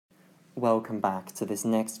Welcome back to this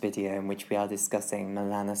next video in which we are discussing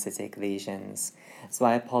melanocytic lesions. So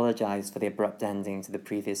I apologise for the abrupt ending to the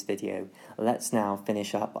previous video. Let's now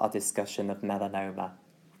finish up our discussion of melanoma.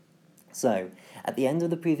 So, at the end of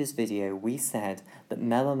the previous video, we said that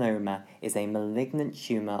melanoma is a malignant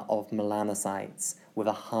tumour of melanocytes with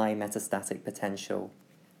a high metastatic potential.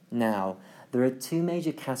 Now, there are two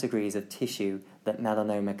major categories of tissue that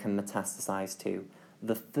melanoma can metastasize to.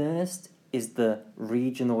 The first is the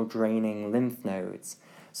regional draining lymph nodes.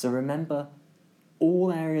 So remember, all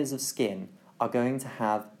areas of skin are going to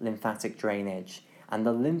have lymphatic drainage, and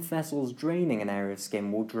the lymph vessels draining an area of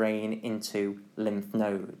skin will drain into lymph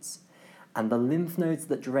nodes. And the lymph nodes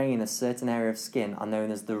that drain a certain area of skin are known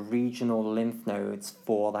as the regional lymph nodes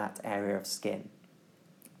for that area of skin.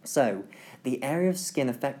 So, the area of skin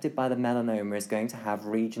affected by the melanoma is going to have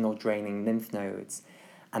regional draining lymph nodes,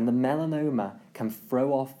 and the melanoma can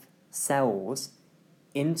throw off cells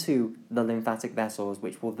into the lymphatic vessels,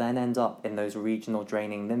 which will then end up in those regional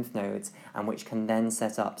draining lymph nodes, and which can then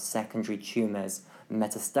set up secondary tumours,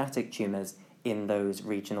 metastatic tumours, in those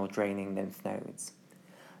regional draining lymph nodes.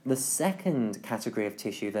 The second category of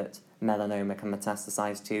tissue that melanoma can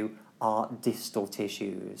metastasize to are distal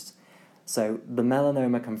tissues. So the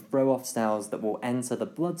melanoma can throw off cells that will enter the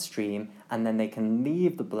bloodstream, and then they can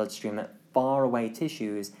leave the bloodstream at far away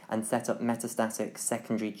tissues and set up metastatic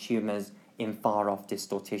secondary tumours in far off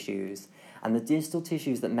distal tissues. And the distal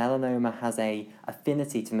tissues that melanoma has a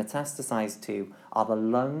affinity to metastasize to are the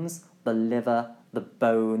lungs, the liver, the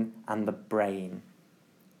bone, and the brain.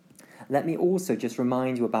 Let me also just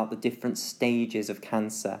remind you about the different stages of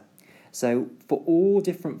cancer. So for all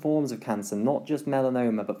different forms of cancer, not just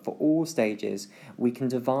melanoma, but for all stages, we can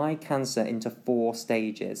divide cancer into 4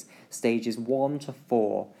 stages, stages 1 to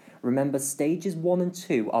 4. Remember, stages 1 and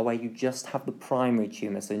 2 are where you just have the primary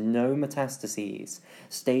tumour, so no metastases.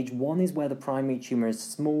 Stage 1 is where the primary tumour is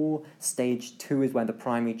small, stage 2 is where the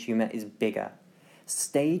primary tumour is bigger.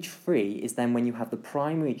 Stage 3 is then when you have the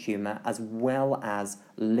primary tumour as well as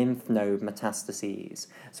lymph node metastases.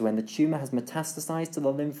 So when the tumour has metastasized to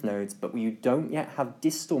the lymph nodes, but you don't yet have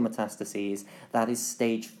distal metastases, that is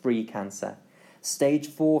stage 3 cancer. Stage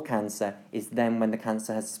 4 cancer is then when the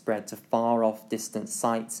cancer has spread to far off distant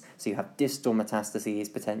sites, so you have distal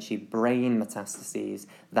metastases, potentially brain metastases.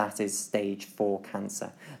 That is stage 4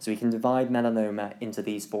 cancer. So we can divide melanoma into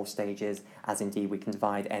these 4 stages, as indeed we can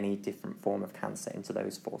divide any different form of cancer into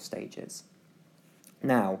those 4 stages.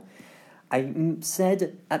 Now, I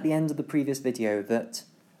said at the end of the previous video that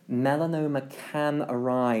melanoma can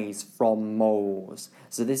arise from moles.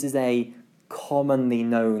 So this is a commonly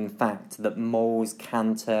known fact that moles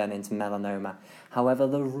can turn into melanoma. However,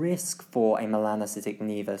 the risk for a melanocytic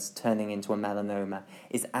nevus turning into a melanoma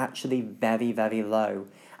is actually very, very low.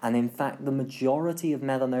 And in fact, the majority of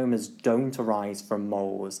melanomas don't arise from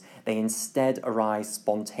moles. They instead arise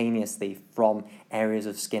spontaneously from areas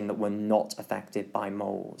of skin that were not affected by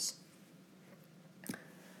moles.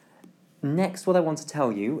 Next, what I want to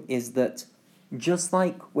tell you is that just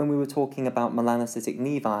like when we were talking about melanocytic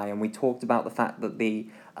nevi, and we talked about the fact that the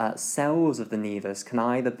cells of the nevus can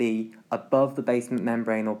either be above the basement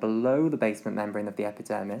membrane or below the basement membrane of the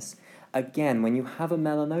epidermis, again, when you have a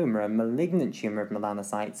melanoma, a malignant tumour of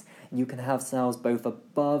melanocytes, you can have cells both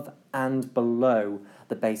above and below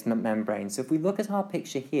the basement membrane. So if we look at our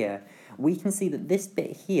picture here, we can see that this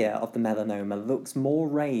bit here of the melanoma looks more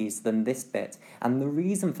raised than this bit, and the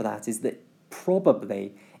reason for that is that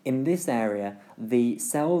probably in this area, the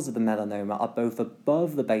cells of the melanoma are both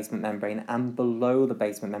above the basement membrane and below the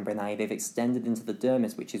basement membrane, i.e. they've extended into the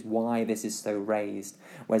dermis, which is why this is so raised.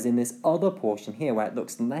 Whereas in this other portion here, where it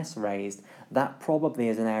looks less raised, that probably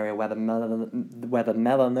is an area where the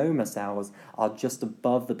melanoma cells are just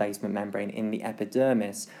above the basement membrane in the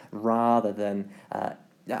epidermis, rather than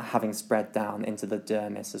having spread down into the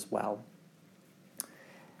dermis as well.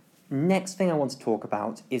 Next thing I want to talk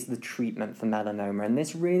about is the treatment for melanoma, and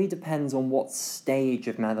this really depends on what stage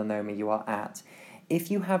of melanoma you are at. If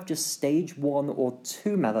you have just stage 1 or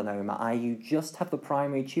 2 melanoma, i.e. you just have the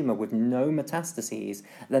primary tumour with no metastases,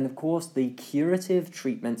 then of course the curative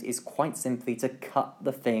treatment is quite simply to cut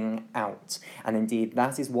the thing out. And indeed,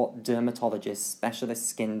 that is what dermatologists, specialist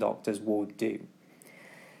skin doctors will do.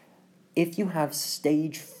 If you have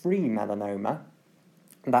stage 3 melanoma,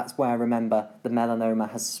 that's where, remember, the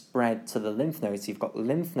melanoma has spread to the lymph nodes, so you've got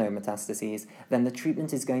lymph node metastases, then the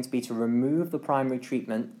treatment is going to be to remove the primary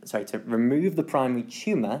tumour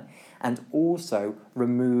and also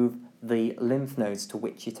remove the lymph nodes to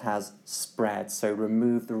which it has spread, so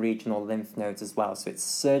remove the regional lymph nodes as well. So it's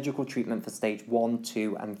surgical treatment for stage 1,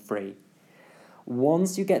 2, and 3.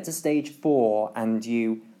 Once you get to stage 4 and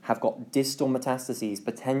you have got distal metastases,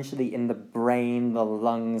 potentially in the brain, the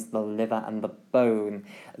lungs, the liver, and the bone,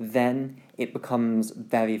 then it becomes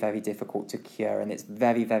very, very difficult to cure, and it's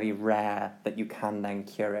very, very rare that you can then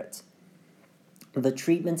cure it. The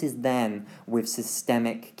treatment is then with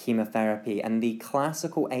systemic chemotherapy, and the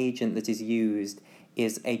classical agent that is used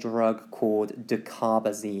is a drug called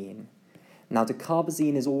dacarbazine. Now,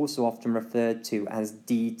 dacarbazine is also often referred to as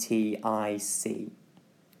DTIC.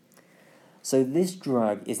 So this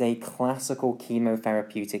drug is a classical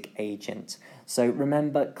chemotherapeutic agent. So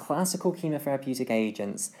remember, classical chemotherapeutic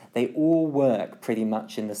agents, they all work pretty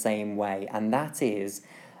much in the same way, and that is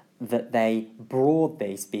that they,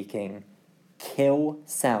 broadly speaking, kill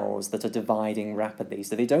cells that are dividing rapidly.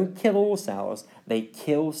 So they don't kill all cells, they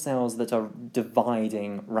kill cells that are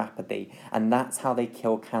dividing rapidly. And that's how they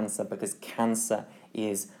kill cancer, because cancer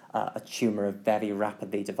is a tumour of very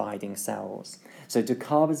rapidly dividing cells. So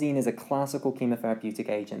dacarbazine is a classical chemotherapeutic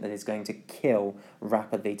agent that is going to kill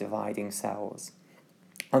rapidly dividing cells.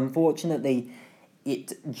 Unfortunately,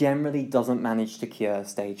 it generally doesn't manage to cure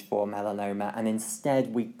stage 4 melanoma, and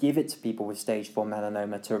instead we give it to people with stage 4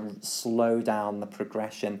 melanoma to slow down the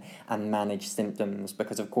progression and manage symptoms,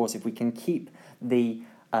 because of course if we can keep the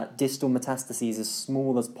distal metastases as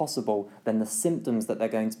small as possible, then the symptoms that they're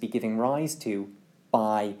going to be giving rise to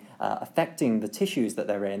by affecting the tissues that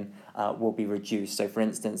they're in will be reduced. So for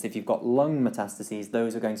instance, if you've got lung metastases,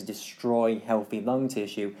 those are going to destroy healthy lung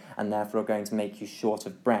tissue and therefore are going to make you short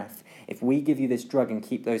of breath. If we give you this drug and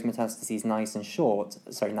keep those metastases nice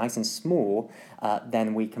and small,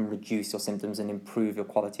 then we can reduce your symptoms and improve your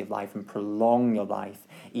quality of life and prolong your life,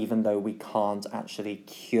 even though we can't actually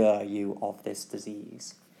cure you of this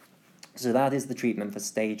disease. So that is the treatment for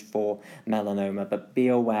stage 4 melanoma, but be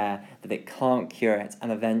aware that it can't cure it,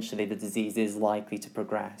 and eventually the disease is likely to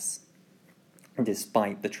progress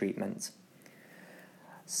despite the treatment.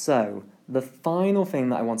 So the final thing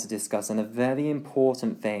that I want to discuss, and a very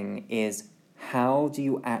important thing, is how do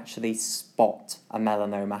you actually spot a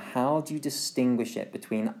melanoma? How do you distinguish it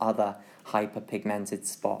between other hyperpigmented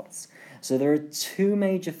spots? So there are two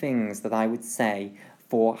major things that I would say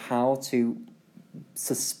for how to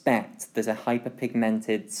suspect that a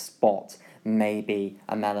hyperpigmented spot may be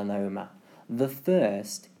a melanoma. The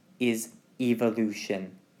first is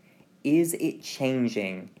evolution. Is it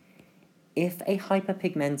changing? If a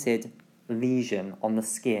hyperpigmented lesion on the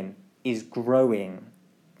skin is growing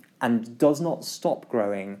and does not stop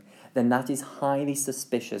growing, then that is highly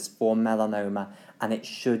suspicious for melanoma, and it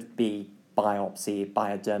should be biopsied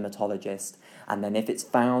by a dermatologist. And then if it's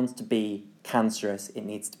found to be cancerous, it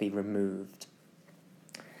needs to be removed.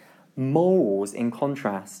 Moles, in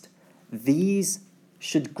contrast, these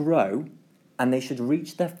should grow and they should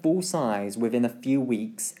reach their full size within a few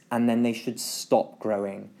weeks, and then they should stop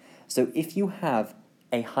growing. So if you have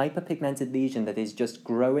a hyperpigmented lesion that is just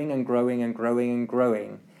growing and growing and growing and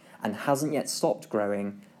growing and hasn't yet stopped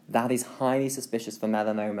growing, that is highly suspicious for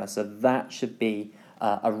melanoma. So that should be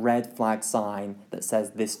a red flag sign that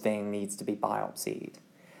says this thing needs to be biopsied.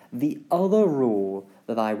 The other rule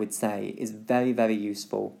that I would say is very, very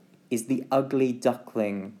useful is the ugly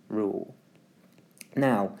duckling rule.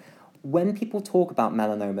 Now, when people talk about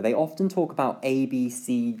melanoma, they often talk about A, B,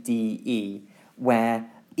 C, D, E, where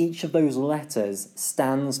each of those letters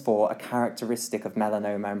stands for a characteristic of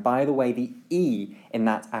melanoma. And by the way, the E in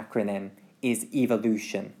that acronym is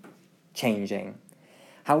evolution, changing.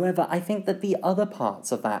 However, I think that the other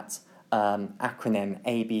parts of that acronym,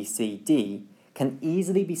 A, B, C, D, can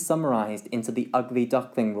easily be summarized into the ugly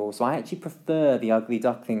duckling rule. So I actually prefer the ugly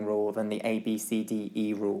duckling rule than the A, B, C, D,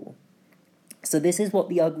 E rule. So this is what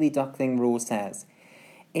the ugly duckling rule says.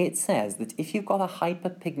 It says that if you've got a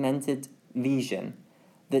hyperpigmented lesion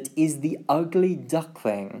that is the ugly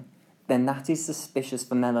duckling, then that is suspicious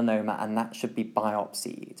for melanoma and that should be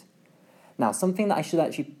biopsied. Now, something that I should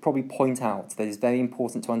actually probably point out that is very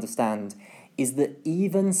important to understand is that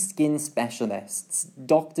even skin specialists,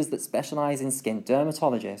 doctors that specialize in skin,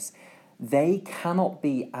 dermatologists, they cannot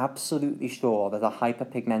be absolutely sure that a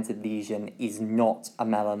hyperpigmented lesion is not a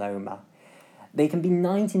melanoma. They can be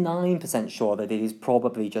 99% sure that it is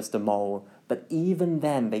probably just a mole, but even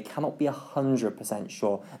then they cannot be 100%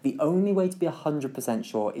 sure. The only way to be 100%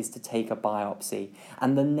 sure is to take a biopsy.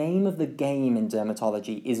 And the name of the game in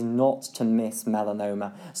dermatology is not to miss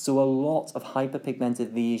melanoma. So a lot of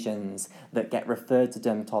hyperpigmented lesions that get referred to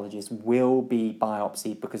dermatologists will be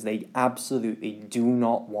biopsied because they absolutely do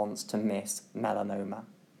not want to miss melanoma.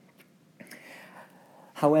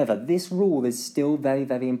 However, this rule is still very,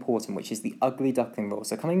 very important, which is the ugly duckling rule.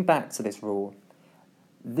 So coming back to this rule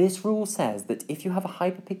says that if you have a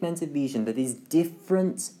hyperpigmented lesion that is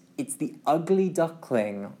different it's the ugly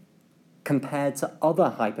duckling compared to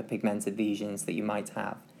other hyperpigmented lesions that you might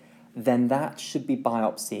have, then that should be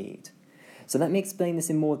biopsied. So let me explain this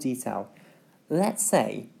in more detail. Let's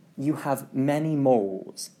say you have many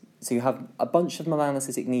moles, so you have a bunch of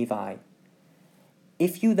melanocytic nevi.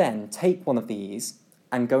 If you then take one of these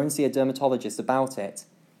and go and see a dermatologist about it,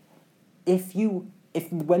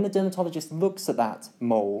 when the dermatologist looks at that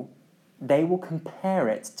mole, they will compare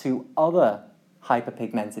it to other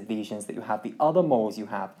hyperpigmented lesions that you have, the other moles you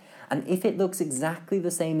have. And if it looks exactly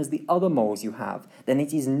the same as the other moles you have, then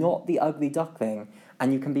it is not the ugly duckling,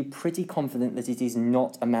 and you can be pretty confident that it is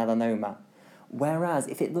not a melanoma. Whereas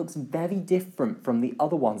if it looks very different from the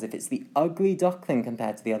other ones, if it's the ugly duckling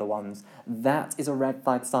compared to the other ones, that is a red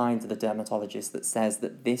flag sign to the dermatologist that says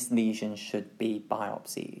that this lesion should be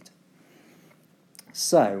biopsied.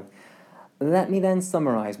 So, let me then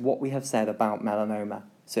summarise what we have said about melanoma.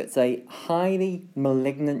 So it's a highly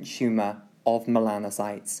malignant tumour of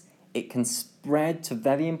melanocytes. It can spread to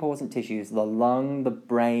very important tissues, the lung, the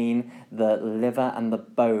brain, the liver, and the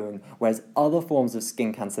bone, whereas other forms of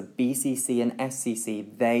skin cancer, BCC and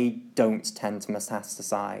SCC, they don't tend to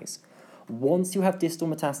metastasize. Once you have distal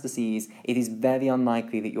metastases, it is very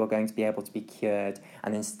unlikely that you are going to be able to be cured,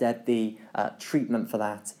 and instead the treatment for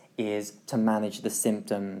that is to manage the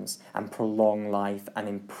symptoms and prolong life and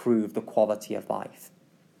improve the quality of life.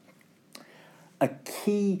 A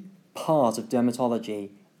key part of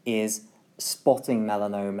dermatology is spotting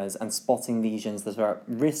melanomas and spotting lesions that are at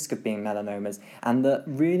risk of being melanomas. And the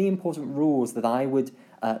really important rules that I would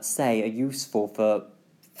say are useful for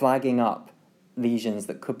flagging up lesions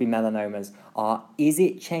that could be melanomas are, is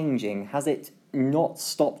it changing? Has it not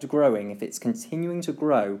stopped growing? If it's continuing to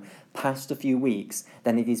grow past a few weeks,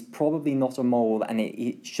 then it is probably not a mole, and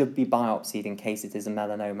it should be biopsied in case it is a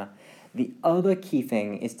melanoma. The other key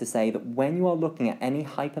thing is to say that when you are looking at any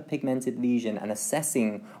hyperpigmented lesion and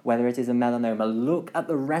assessing whether it is a melanoma, look at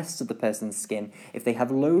the rest of the person's skin. If they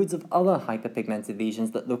have loads of other hyperpigmented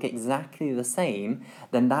lesions that look exactly the same,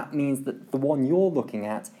 then that means that the one you're looking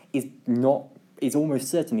at is almost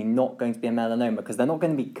certainly not going to be a melanoma, because they're not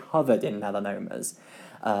going to be covered in melanomas.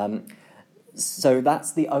 So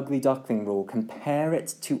that's the ugly duckling rule. Compare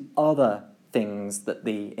it to other things that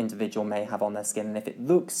the individual may have on their skin, and if it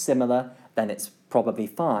looks similar, then it's probably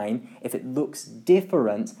fine. If it looks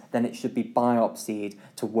different, then it should be biopsied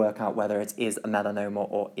to work out whether it is a melanoma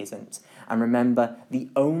or isn't. And remember, the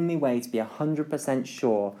only way to be 100%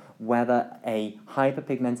 sure whether a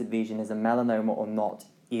hyperpigmented lesion is a melanoma or not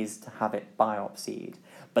is to have it biopsied.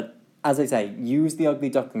 But as I say, use the ugly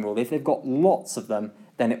duckling rule. If they've got lots of them,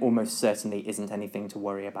 then it almost certainly isn't anything to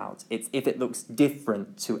worry about. It's if it looks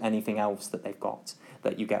different to anything else that they've got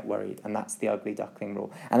that you get worried, and that's the ugly duckling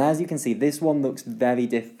rule. And as you can see, this one looks very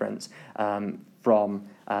different from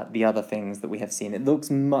the other things that we have seen. It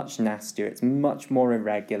looks much nastier, it's much more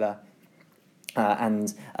irregular,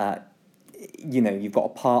 and you've got a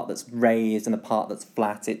part that's raised and a part that's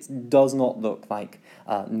flat. It does not look like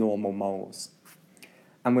normal moles.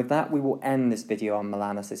 And with that, we will end this video on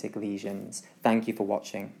melanocytic lesions. Thank you for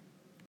watching.